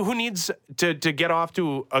 Who needs to get off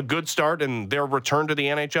to a good start in their return to the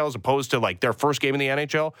NHL as opposed to, like, their first game in the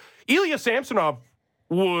NHL? Ilya Samsonov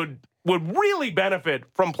would really benefit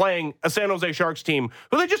from playing a San Jose Sharks team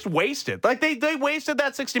who they just wasted. Like, they wasted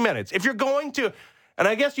that 60 minutes. If you're going to... And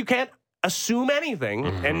I guess you can't assume anything.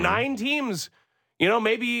 And 9 teams,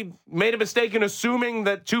 maybe made a mistake in assuming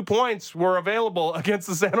that 2 points were available against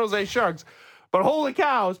the San Jose Sharks. But holy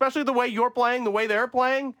cow, especially the way you're playing, the way they're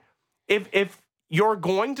playing, if you're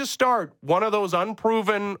going to start one of those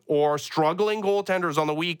unproven or struggling goaltenders on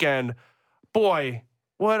the weekend, boy,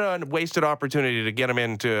 what a wasted opportunity to get him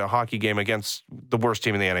into a hockey game against the worst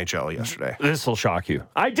team in the NHL yesterday. This will shock you.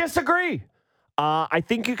 I disagree. I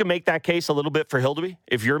think you can make that case a little bit for Hildeby.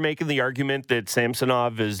 If you're making the argument that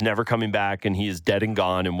Samsonov is never coming back and he is dead and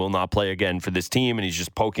gone and will not play again for this team and he's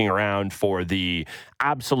just poking around for the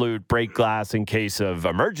absolute break glass in case of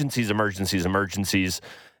emergencies,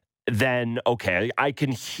 then, okay, I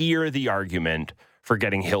can hear the argument for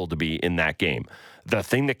getting Hildeby in that game. The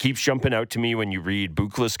thing that keeps jumping out to me when you read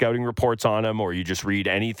Buchla scouting reports on him or you just read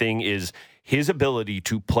anything is his ability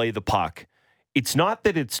to play the puck. It's not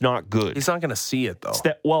that it's not good. He's not going to see it, though.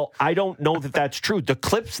 Well, I don't know that that's true. The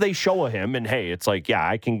clips they show of him, and hey, it's like, yeah,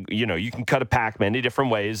 I can, you can cut a pack many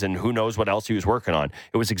different ways, and who knows what else he was working on.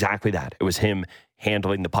 It was exactly that. It was him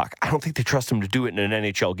handling the puck. I don't think they trust him to do it in an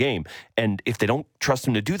NHL game. And if they don't trust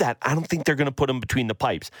him to do that, I don't think they're going to put him between the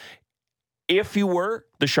pipes. If you were,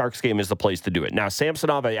 the Sharks game is the place to do it. Now,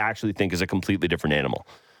 Samsonov, I actually think, is a completely different animal.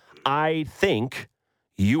 I think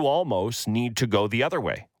you almost need to go the other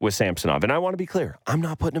way with Samsonov. And I want to be clear. I'm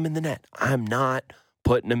not putting him in the net. I'm not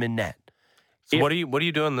putting him in net. So what are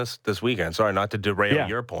you doing this weekend? Sorry, not to derail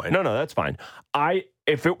your point. No, that's fine.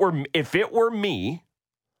 If it were me,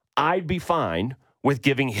 I'd be fine with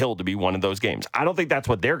giving Hildeby one of those games. I don't think that's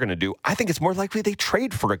what they're going to do. I think it's more likely they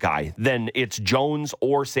trade for a guy than it's Jones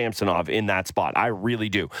or Samsonov in that spot. I really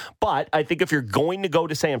do. But I think if you're going to go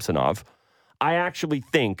to Samsonov, I actually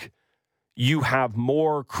think you have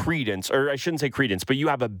more credence, or I shouldn't say credence, but you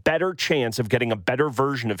have a better chance of getting a better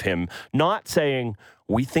version of him, not saying,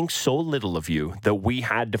 we think so little of you that we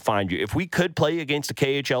had to find you. If we could play against a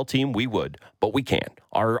KHL team, we would, but we can't.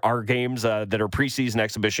 Our games that are preseason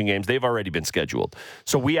exhibition games, they've already been scheduled.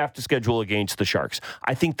 So we have to schedule against the Sharks.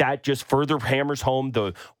 I think that just further hammers home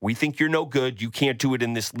the, we think you're no good, you can't do it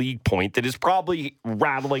in this league point that is probably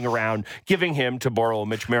rattling around, giving him, to borrow a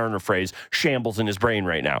Mitch Mariner phrase, shambles in his brain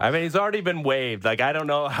right now. I mean, he's already been waived. Like, I don't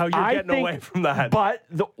know how you're getting away from that. But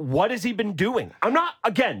what has he been doing? I'm not,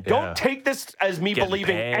 again, don't take this as me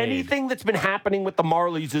believing anything that's been happening with the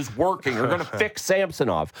Marlies is working or going to fix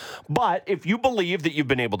Samsonov. But if you believe that you've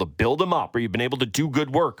been able to build him up or you've been able to do good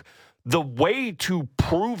work, the way to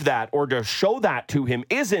prove that or to show that to him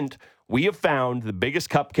isn't, we have found the biggest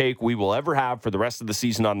cupcake we will ever have for the rest of the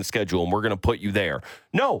season on the schedule, and we're going to put you there.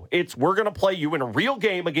 No, it's we're going to play you in a real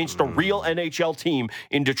game against a real NHL team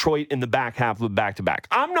in Detroit in the back half of the back-to-back.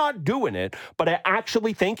 I'm not doing it, but I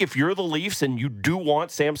actually think if you're the Leafs and you do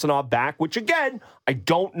want Samsonov back, which, again, I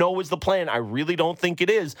don't know is the plan. I really don't think it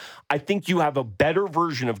is. I think you have a better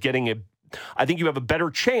version of getting I think you have a better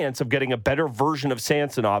chance of getting a better version of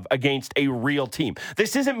Samsonov against a real team.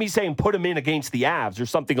 This isn't me saying put him in against the Avs or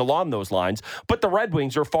something along those lines, but the Red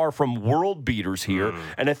Wings are far from world beaters here,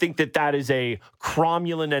 and I think that is a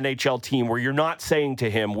cromulent NHL team where you're not saying to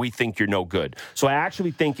him, we think you're no good. So I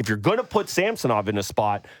actually think if you're going to put Samsonov in a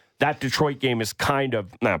spot, that Detroit game is kind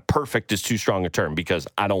of, perfect is too strong a term because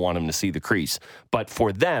I don't want him to see the crease. But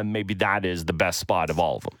for them, maybe that is the best spot of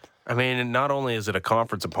all of them. I mean, not only is it a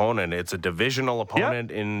conference opponent, it's a divisional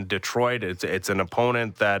opponent in Detroit. It's an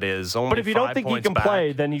opponent that is only 5 points back. But if you don't think he can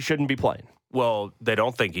play, then he shouldn't be playing. Well, they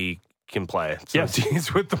don't think he can play. So yes,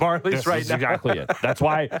 he's with the Marlies right now. Exactly it. That's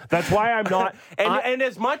why I'm not. And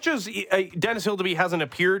as much as Dennis Hildeby hasn't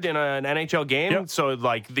appeared in an NHL game, so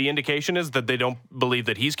like the indication is that they don't believe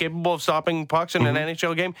that he's capable of stopping pucks in an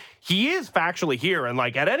NHL game. He is factually here, and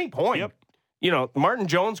like at any point, Martin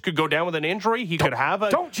Jones could go down with an injury. He could have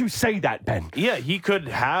a. Don't you say that, Ben? Yeah, he could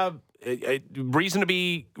have a reason to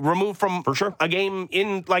be removed from a game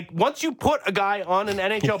in, like, once you put a guy on an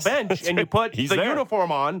NHL bench and you put the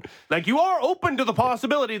uniform on, like, you are open to the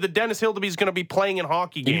possibility that Dennis Hildeby is going to be playing in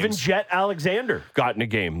hockey games. Even Jet Alexander got in a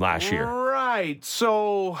game last year. Right.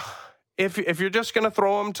 So if you're just going to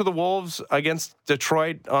throw him to the Wolves against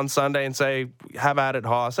Detroit on Sunday and say, have at it,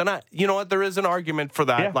 Haas. And you know what? There is an argument for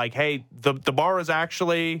that. Yeah. Like, hey, the bar is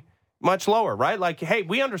actually much lower, right? Like, hey,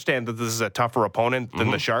 we understand that this is a tougher opponent than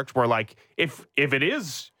the Sharks. Where, like, if it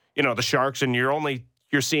is, the Sharks, and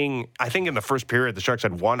you're seeing, I think in the first period, the Sharks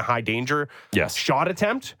had one high danger shot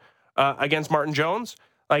attempt against Martin Jones.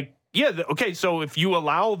 Like, okay, so if you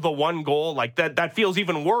allow the one goal, like that feels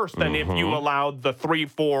even worse than if you allowed the 3,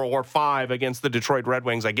 4, or 5 against the Detroit Red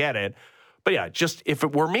Wings. I get it. But yeah, just if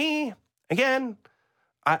it were me, again,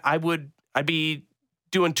 I'd be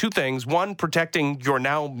doing two things. One, protecting your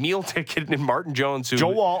now meal ticket in Martin Jones. Joe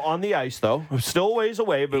Wall on the ice, though. Still a ways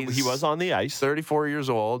away, but he was on the ice. 34 years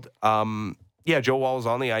old. Joe Wall was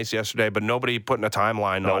on the ice yesterday, but nobody putting a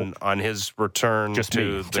timeline on his return. Just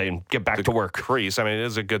to saying, get back to work. Crease. I mean, it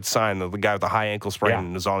is a good sign that the guy with the high ankle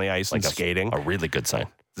sprain is on the ice and skating. A really good sign.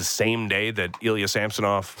 The same day that Ilya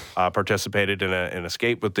Samsonov participated in an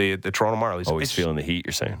escape with the Toronto Marlies. Always feeling the heat,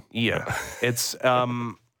 you're saying? Yeah. It's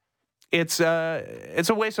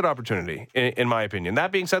a wasted opportunity, in my opinion.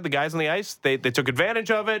 That being said, the guys on the ice, they took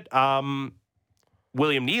advantage of it.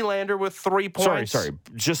 William Nylander with 3 points. Sorry.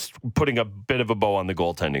 Just putting a bit of a bow on the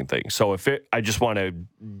goaltending thing. So I just want to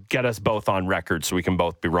get us both on record so we can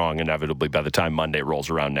both be wrong inevitably by the time Monday rolls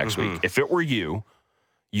around next week. If it were you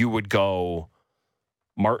would go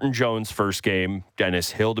Martin Jones first game,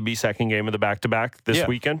 Dennis Hildeby second game of the back-to-back this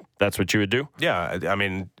weekend. That's what you would do? Yeah, I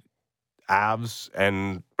mean, Avs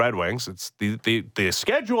and Red Wings. It's the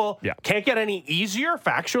schedule can't get any easier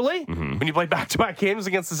factually when you play back-to-back games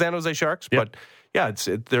against the San Jose Sharks. But yeah,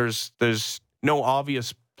 there's no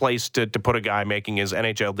obvious place to put a guy making his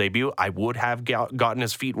NHL debut. I would have gotten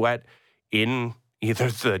his feet wet in either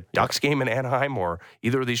the Ducks game in Anaheim or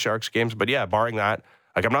either of these Sharks games. But yeah, barring that,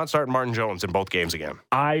 like, I'm not starting Martin Jones in both games again.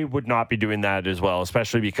 I would not be doing that as well,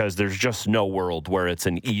 especially because there's just no world where it's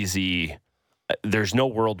an easy. There's no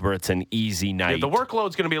world where it's an easy night. Yeah, the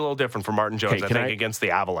workload's going to be a little different for Martin Jones, I think, against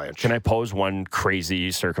the Avalanche. Can I pose one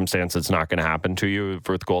crazy circumstance that's not going to happen to you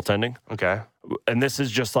for the goaltending? Okay. And this is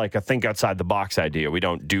just like a think outside the box idea. We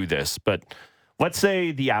don't do this, but let's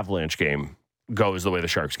say the Avalanche game goes the way the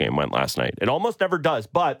Sharks game went last night. It almost never does,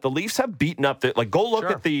 but the Leafs have beaten up go look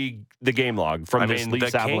at the game log from this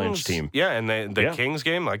Leafs Avalanche team. Yeah, and the Kings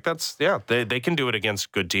game, like, that's, they can do it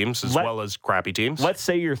against good teams as well as crappy teams. Let's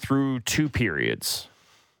say you're through 2 periods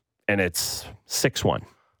and it's 6-1.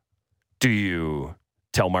 Do you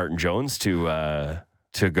tell Martin Jones to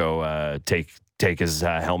go take his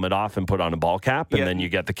helmet off and put on a ball cap, and then you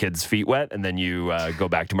get the kid's feet wet, and then you go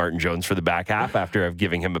back to Martin Jones for the back half after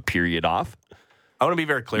giving him a period off? I want to be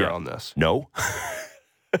very clear on this. No.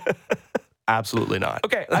 Absolutely not.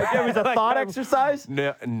 Okay. It was a thought exercise?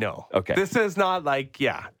 No. Okay. This is not like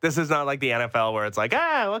the NFL where it's like,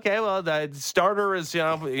 okay, well, the starter is,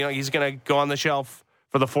 he's going to go on the shelf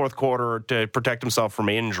for the fourth quarter to protect himself from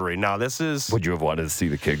injury. Now, this is... Would you have wanted to see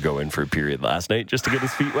the kid go in for a period last night just to get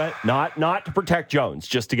his feet wet? Not to protect Jones,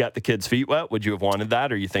 just to get the kid's feet wet? Would you have wanted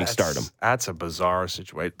that, or you think start him? That's a bizarre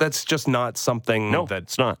situation. That's just not something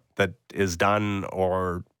it's not. That is done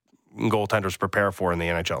or goaltenders prepare for in the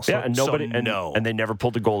NHL. So, and they never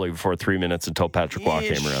pulled a goalie before 3 minutes until Patrick Waugh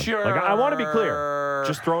came around. Sure. Like, I want to be clear.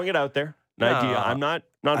 Just throwing it out there. Idea. I'm not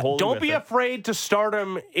holding. Don't be afraid to start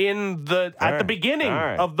him at the beginning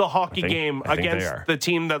of the hockey game against the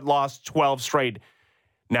team that lost 12 straight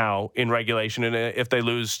now in regulation. And if they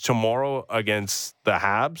lose tomorrow against the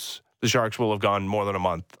Habs, the Sharks will have gone more than a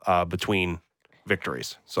month between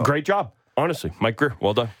victories. So great job, honestly, Mike Greer.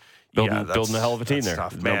 Well done. Building a hell of a team there.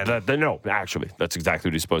 Tough, man. No, actually, that's exactly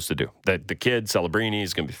what he's supposed to do. The kid, Celebrini,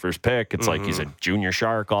 is going to be first pick. It's like he's a junior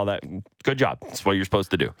Shark, all that. Good job. That's what you're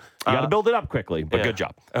supposed to do. You got to build it up quickly, but good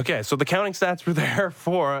job. Okay, so the counting stats were there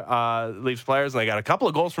for Leafs players, and they got a couple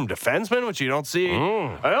of goals from defensemen, which you don't see.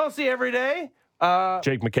 I don't see every day.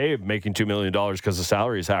 Jake McCabe making $2 million because the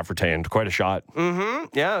salary is half retained. Quite a shot.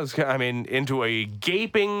 Yeah, into a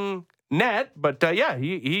gaping net, but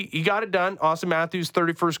he got it done. Austin Matthews,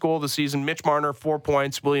 31st goal of the season. Mitch Marner, 4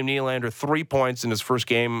 points. William Nylander, 3 points in his first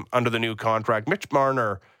game under the new contract. Mitch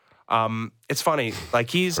Marner, it's funny, like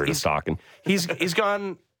he's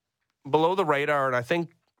gone below the radar, and I think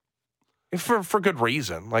for good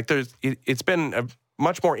reason. Like it's been a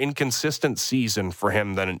much more inconsistent season for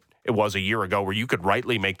him than it was a year ago, where you could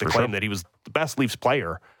rightly make the claim that he was the best Leafs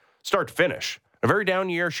player, start to finish. A very down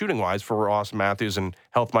year shooting-wise for Austin Matthews, and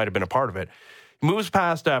health might have been a part of it. He moves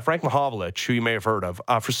past Frank Mahovlich, who you may have heard of,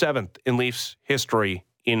 for 7th in Leafs history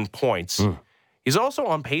in points. He's also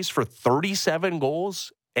on pace for 37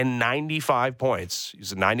 goals and 95 points.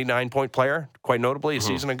 He's a 99-point player, quite notably, a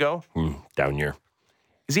season ago. Down year.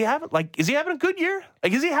 Is he having a good year?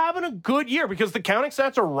 Like, is he having a good year? Because the counting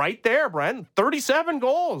stats are right there, Brent. 37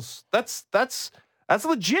 goals. That's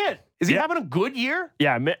legit. Is he having a good year?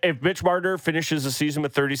 Yeah, if Mitch Marner finishes the season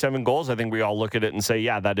with 37 goals, I think we all look at it and say,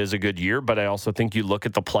 yeah, that is a good year. But I also think you look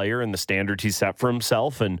at the player and the standard he set for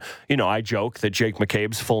himself. And, I joke that Jake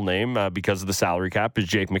McCabe's full name, because of the salary cap, is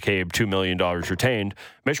Jake McCabe, $2 million retained.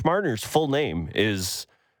 Mitch Marner's full name is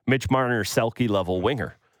Mitch Marner, Selke-level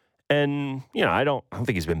winger. And, I don't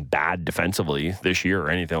think he's been bad defensively this year or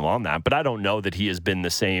anything along that, but I don't know that he has been the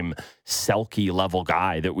same Selke-level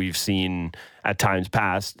guy that we've seen at times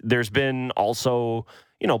past. There's been also,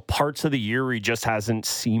 parts of the year where he just hasn't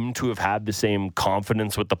seemed to have had the same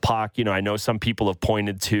confidence with the puck. I know some people have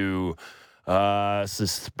pointed to, this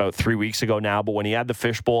is about 3 weeks ago now, but when he had the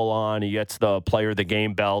fishbowl on, he gets the player of the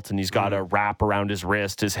game belt, and he's got a wrap around his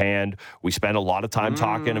wrist, his hand. We spent a lot of time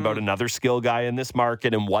talking about another skill guy in this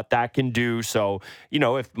market and what that can do. So,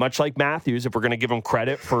 if much like Matthews, if we're going to give him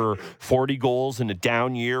credit for 40 goals in a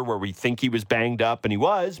down year where we think he was banged up, and he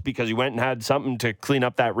was because he went and had something to clean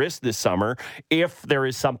up that wrist this summer, if there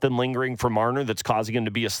is something lingering for Marner that's causing him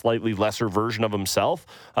to be a slightly lesser version of himself,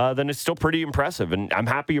 then it's still pretty impressive. And I'm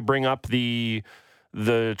happy you bring up the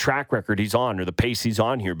track record he's on, or the pace he's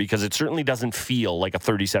on here, because it certainly doesn't feel like a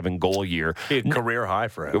 37 goal year. Career high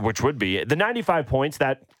for him. Which would be. The 95 points,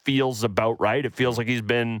 that feels about right. It feels like he's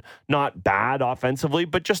been not bad offensively,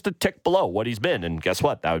 but just a tick below what he's been. And guess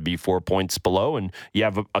what? That would be 4 points below. And you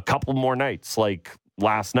have a couple more nights like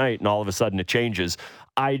last night, and all of a sudden it changes.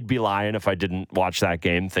 I'd be lying if I didn't watch that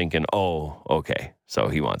game thinking, oh, okay, so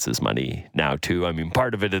he wants his money now too. I mean,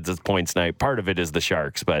 part of it is the points night, part of it is the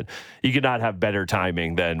Sharks, but you could not have better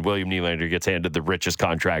timing than William Nylander gets handed the richest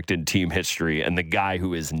contract in team history, and the guy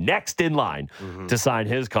who is next in line to sign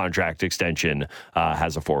his contract extension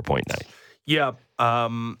has a 4-point night. Yeah,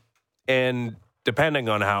 and depending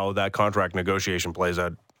on how that contract negotiation plays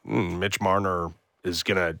out, Mitch Marner is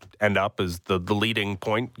going to end up as the leading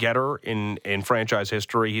point getter in franchise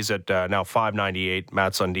history. He's at now 598.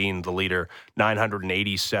 Matt Sundin, the leader,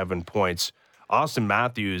 987 points. Austin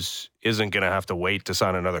Matthews isn't going to have to wait to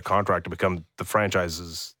sign another contract to become the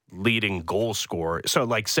franchise's leading goal scorer. So,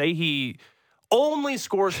 say he only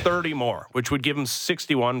scores 30 more, which would give him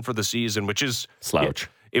 61 for the season, which is slouch.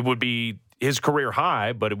 It would be his career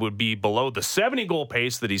high, but it would be below the 70-goal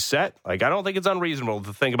pace that he's set. I don't think it's unreasonable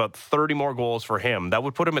to think about 30 more goals for him. That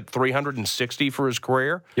would put him at 360 for his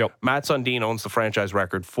career. Yep. Matt Sundin owns the franchise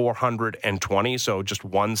record, 420, so just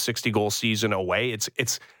one 60-goal season away.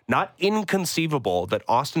 It's not inconceivable that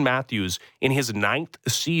Austin Matthews, in his 9th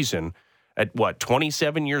season, at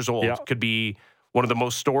 27 years old, could be one of the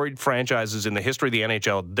most storied franchises in the history of the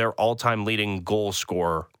NHL, their all-time leading goal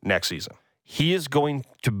scorer next season. He is going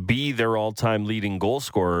to be their all-time leading goal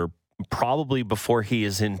scorer probably before he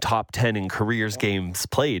is in top 10 in careers games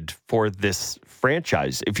played for this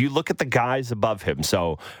franchise. If you look at the guys above him,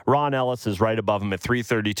 so Ron Ellis is right above him at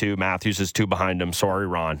 332. Matthews is 2 behind him. Sorry,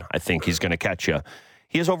 Ron. I think he's going to catch you.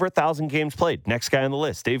 He has over 1,000 games played. Next guy on the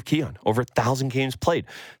list, Dave Keon, over 1,000 games played.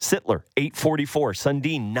 Sittler, 844.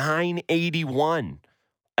 Sundin, 981.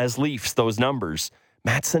 As Leafs, those numbers.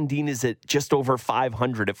 Matt Sundin is at just over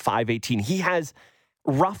 500 at 518. He has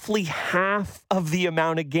roughly half of the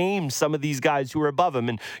amount of games some of these guys who are above him.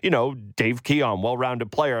 And, Dave Keon,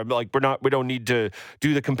 well-rounded player. I'm like, we don't need to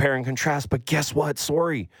do the compare and contrast. But guess what?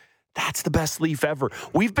 Sorry. That's the best Leaf ever.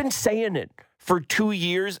 We've been saying it for 2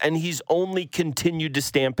 years, and he's only continued to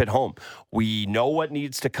stamp it home. We know what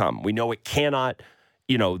needs to come. We know it cannot,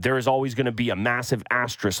 there is always going to be a massive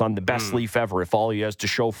asterisk on the best Leaf ever if all he has to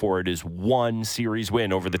show for it is one series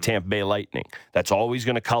win over the Tampa Bay Lightning. That's always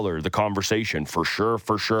going to color the conversation. For sure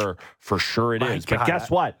it is. God. But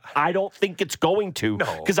guess what? I don't think it's going to,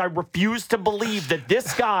 because I refuse to believe that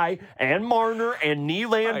this guy and Marner and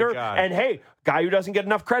Nylander and, hey, guy who doesn't get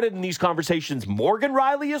enough credit in these conversations, Morgan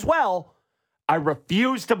Riley as well, I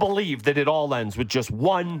refuse to believe that it all ends with just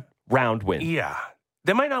one round win. Yeah.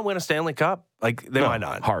 They might not win a Stanley Cup. They might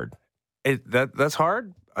not. Hard. That's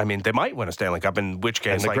hard. I mean, they might win a Stanley Cup, in which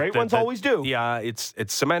case... And the great ones always do. Yeah, it's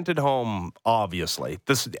cemented home, obviously.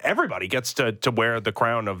 Everybody gets to wear the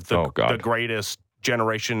crown of the greatest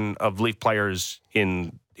generation of Leaf players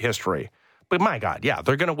in history. But my God, yeah,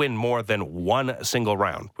 they're going to win more than one single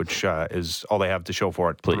round, which is all they have to show for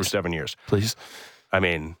it through 7 years. Please. I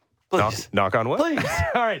mean... Please. Knock on wood. Please.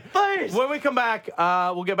 All right. Please. When we come back,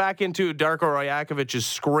 we'll get back into Darko Rajakovic's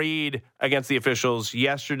screed against the officials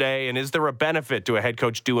yesterday. And is there a benefit to a head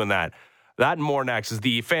coach doing that? That and more next as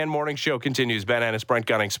the Fan Morning Show continues. Ben Ennis, Brent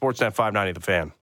Gunning, Sportsnet 590, The Fan.